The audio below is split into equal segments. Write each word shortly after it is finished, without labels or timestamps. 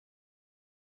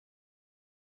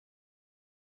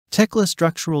Tekla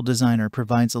Structural Designer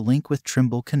provides a link with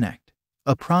Trimble Connect,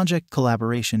 a project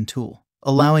collaboration tool,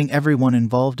 allowing everyone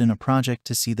involved in a project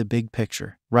to see the big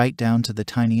picture, right down to the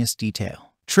tiniest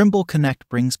detail. Trimble Connect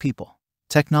brings people,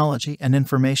 technology, and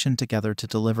information together to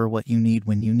deliver what you need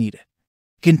when you need it.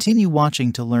 Continue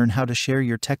watching to learn how to share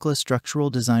your Tekla Structural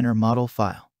Designer model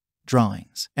file,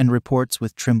 drawings, and reports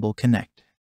with Trimble Connect.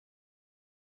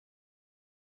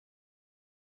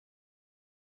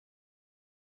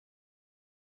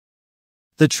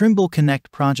 The Trimble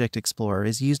Connect Project Explorer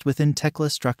is used within Tekla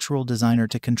Structural Designer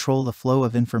to control the flow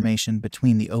of information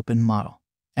between the open model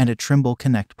and a Trimble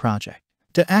Connect project.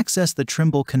 To access the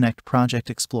Trimble Connect Project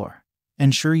Explorer,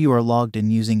 ensure you are logged in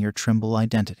using your Trimble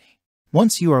identity.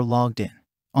 Once you are logged in,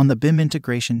 on the BIM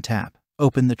Integration tab,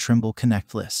 open the Trimble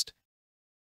Connect list.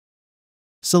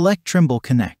 Select Trimble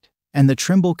Connect, and the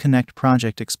Trimble Connect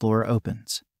Project Explorer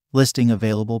opens, listing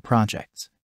available projects.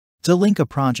 To link a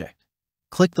project,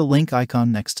 click the link icon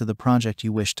next to the project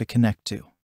you wish to connect to.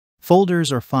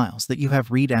 Folders or files that you have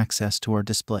read access to are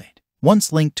displayed.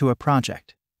 Once linked to a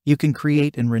project, you can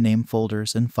create and rename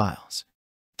folders and files.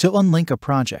 To unlink a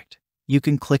project, you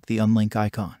can click the Unlink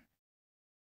icon.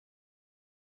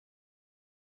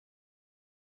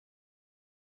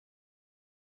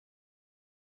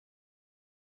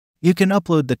 You can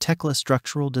upload the Tekla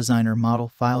Structural Designer model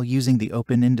file using the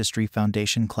Open Industry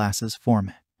Foundation classes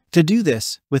format. To do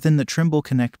this, within the Trimble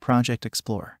Connect Project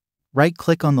Explorer,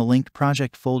 right-click on the linked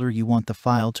project folder you want the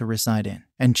file to reside in,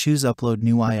 and choose Upload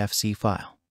New IFC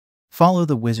File. Follow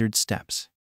the wizard steps.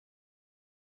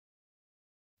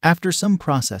 After some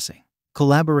processing,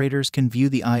 collaborators can view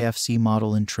the IFC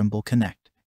model in Trimble Connect.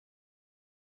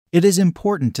 It is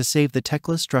important to save the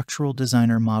Tekla Structural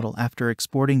Designer model after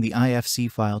exporting the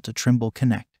IFC file to Trimble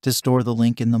Connect to store the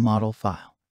link in the model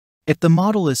file. If the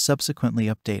model is subsequently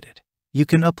updated, you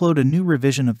can upload a new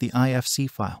revision of the IFC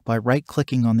file by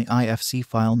right-clicking on the IFC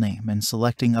file name and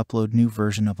selecting Upload New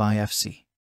Version of IFC.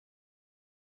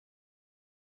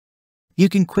 You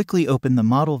can quickly open the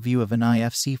model view of an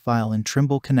IFC file in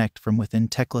Trimble Connect from within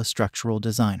Tekla Structural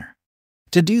Designer.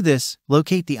 To do this,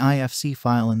 locate the IFC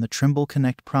file in the Trimble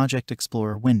Connect Project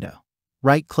Explorer window.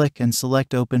 Right-click and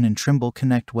select Open in Trimble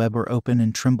Connect Web or Open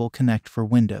in Trimble Connect for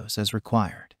Windows as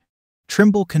required.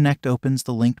 Trimble Connect opens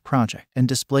the linked project and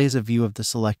displays a view of the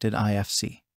selected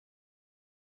IFC.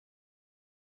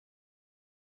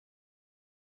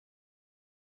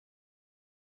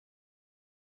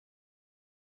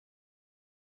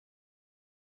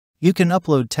 You can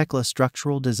upload Tekla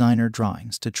Structural Designer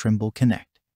drawings to Trimble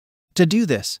Connect. To do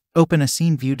this, open a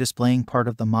scene view displaying part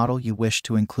of the model you wish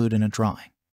to include in a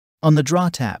drawing. On the Draw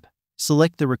tab,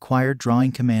 select the required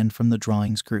drawing command from the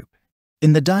Drawings group.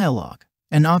 In the dialog,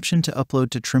 an option to upload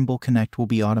to Trimble Connect will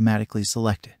be automatically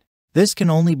selected. This can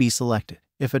only be selected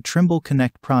if a Trimble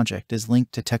Connect project is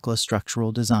linked to Tekla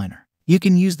Structural Designer. You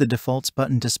can use the Defaults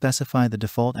button to specify the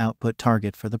default output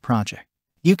target for the project.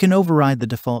 You can override the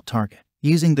default target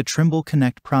using the Trimble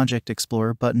Connect Project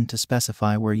Explorer button to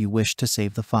specify where you wish to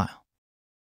save the file.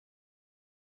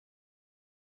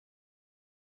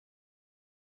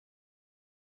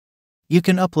 You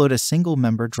can upload a single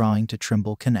member drawing to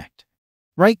Trimble Connect.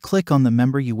 Right-click on the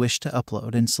member you wish to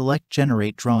upload and select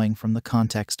Generate Drawing from the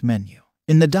context menu.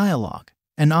 In the dialog,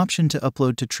 an option to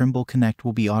upload to Trimble Connect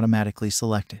will be automatically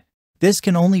selected. This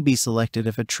can only be selected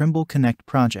if a Trimble Connect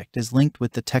project is linked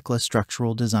with the Tekla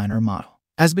Structural Designer model.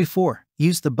 As before,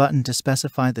 use the button to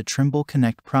specify the Trimble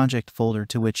Connect project folder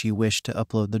to which you wish to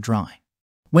upload the drawing.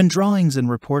 When drawings and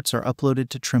reports are uploaded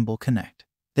to Trimble Connect,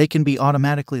 they can be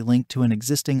automatically linked to an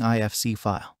existing IFC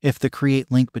file if the Create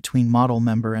Link between model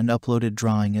member and uploaded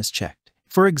drawing is checked.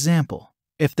 For example,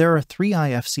 if there are 3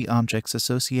 IFC objects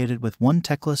associated with one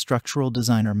Tekla Structural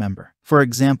Designer member, for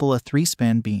example a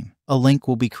 3-span beam, a link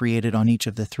will be created on each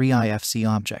of the 3 IFC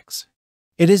objects.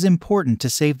 It is important to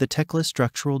save the Tekla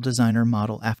Structural Designer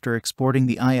model after exporting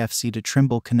the IFC to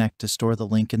Trimble Connect to store the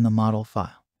link in the model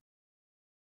file.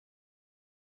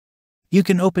 You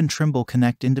can open Trimble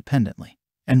Connect independently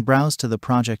and browse to the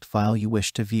project file you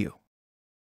wish to view.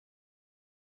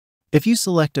 If you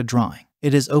select a drawing,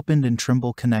 it is opened in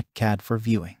Trimble Connect CAD for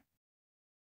viewing.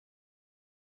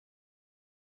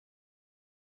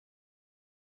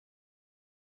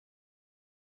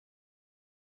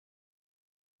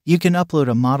 You can upload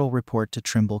a model report to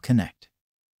Trimble Connect.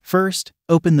 First,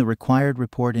 open the required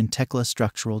report in Tekla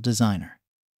Structural Designer.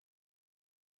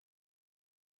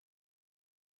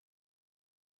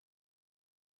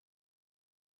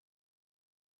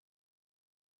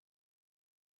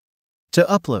 To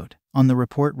upload, on the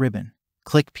Report ribbon,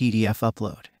 click PDF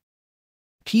Upload.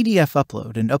 PDF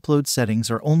upload and upload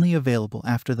settings are only available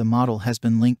after the model has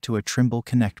been linked to a Trimble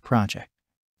Connect project.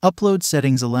 Upload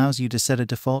settings allows you to set a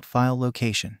default file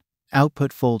location,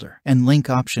 output folder, and link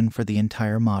option for the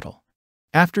entire model.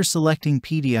 After selecting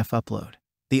PDF upload,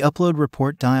 the Upload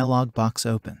Report dialog box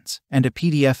opens, and a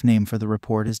PDF name for the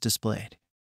report is displayed.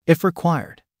 If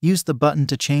required, use the button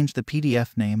to change the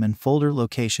PDF name and folder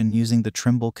location using the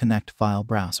Trimble Connect file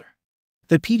browser.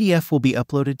 The PDF will be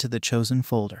uploaded to the chosen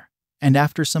folder, and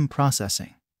after some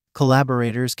processing,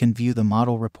 collaborators can view the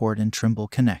model report in Trimble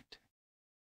Connect.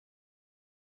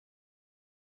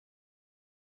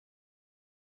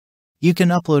 You can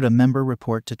upload a member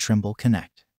report to Trimble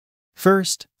Connect.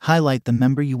 First, highlight the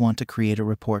member you want to create a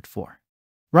report for.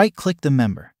 Right-click the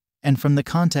member, and from the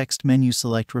context menu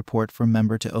select Report for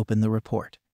Member to open the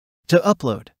report. To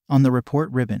upload, on the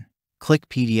Report ribbon, click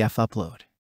PDF Upload.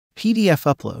 PDF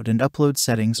upload and upload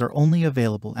settings are only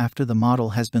available after the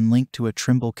model has been linked to a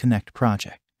Trimble Connect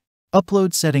project.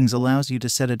 Upload settings allows you to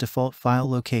set a default file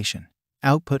location,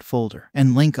 output folder,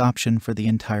 and link option for the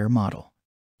entire model.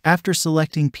 After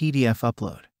selecting PDF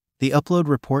upload, the Upload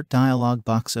Report dialog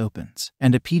box opens,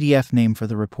 and a PDF name for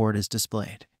the report is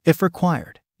displayed. If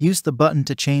required, use the button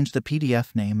to change the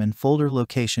PDF name and folder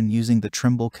location using the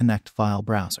Trimble Connect file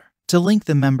browser. To link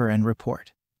the member and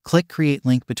report, click Create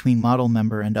Link between model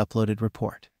member and uploaded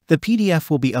report. The PDF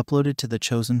will be uploaded to the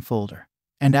chosen folder,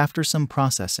 and after some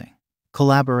processing,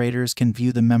 collaborators can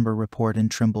view the member report in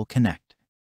Trimble Connect.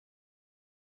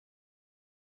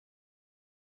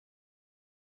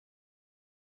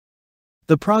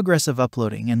 The progress of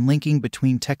uploading and linking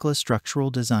between Tekla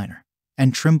Structural Designer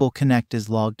and Trimble Connect is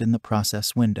logged in the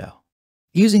Process window.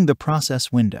 Using the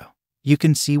Process window, you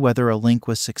can see whether a link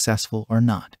was successful or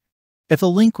not. If a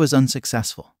link was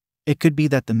unsuccessful, it could be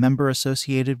that the member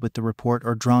associated with the report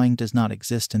or drawing does not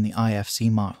exist in the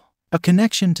IFC model. A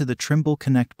connection to the Trimble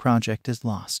Connect project is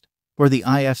lost, or the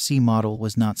IFC model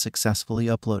was not successfully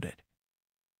uploaded.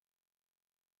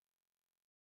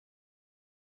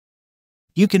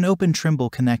 You can open Trimble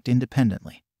Connect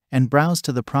independently and browse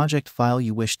to the project file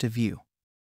you wish to view.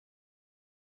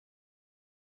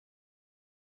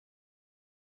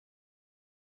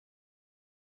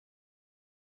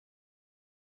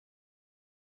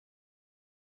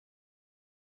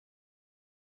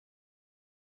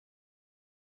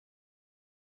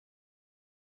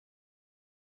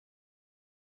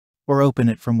 Or open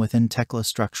it from within Tekla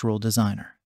Structural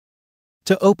Designer.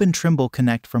 To open Trimble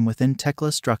Connect from within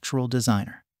Tekla Structural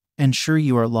Designer, ensure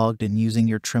you are logged in using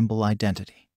your Trimble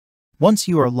identity. Once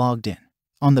you are logged in,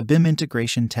 on the BIM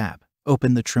Integration tab,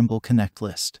 open the Trimble Connect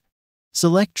list.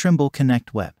 Select Trimble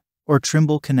Connect Web or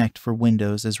Trimble Connect for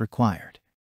Windows as required.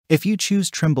 If you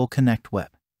choose Trimble Connect Web,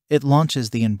 it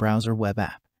launches the in-browser web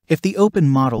app. If the open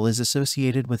model is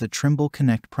associated with a Trimble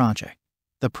Connect project,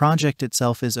 the project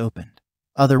itself is opened.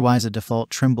 Otherwise, a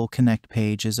default Trimble Connect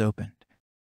page is opened.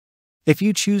 If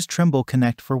you choose Trimble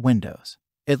Connect for Windows,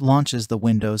 it launches the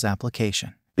Windows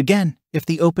application. Again, if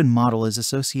the open model is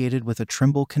associated with a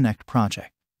Trimble Connect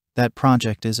project, that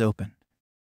project is opened.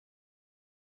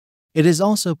 It is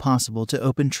also possible to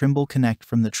open Trimble Connect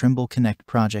from the Trimble Connect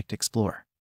Project Explorer.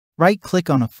 Right-click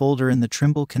on a folder in the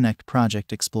Trimble Connect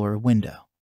Project Explorer window.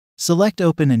 Select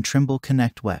Open in Trimble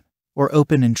Connect Web or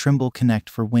Open in Trimble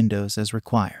Connect for Windows as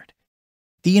required.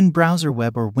 The in-browser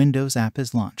web or Windows app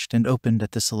is launched and opened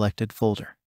at the selected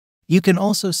folder. You can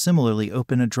also similarly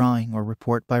open a drawing or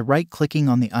report by right-clicking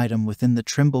on the item within the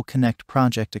Trimble Connect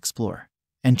Project Explorer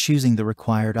and choosing the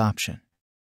required option.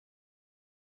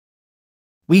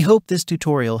 We hope this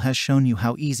tutorial has shown you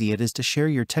how easy it is to share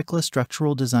your Tekla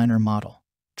Structural Designer model,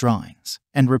 drawings,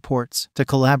 and reports to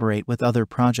collaborate with other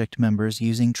project members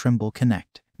using Trimble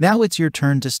Connect. Now it's your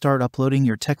turn to start uploading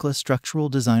your Tekla Structural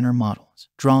Designer models,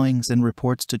 drawings, and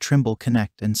reports to Trimble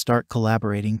Connect and start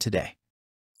collaborating today.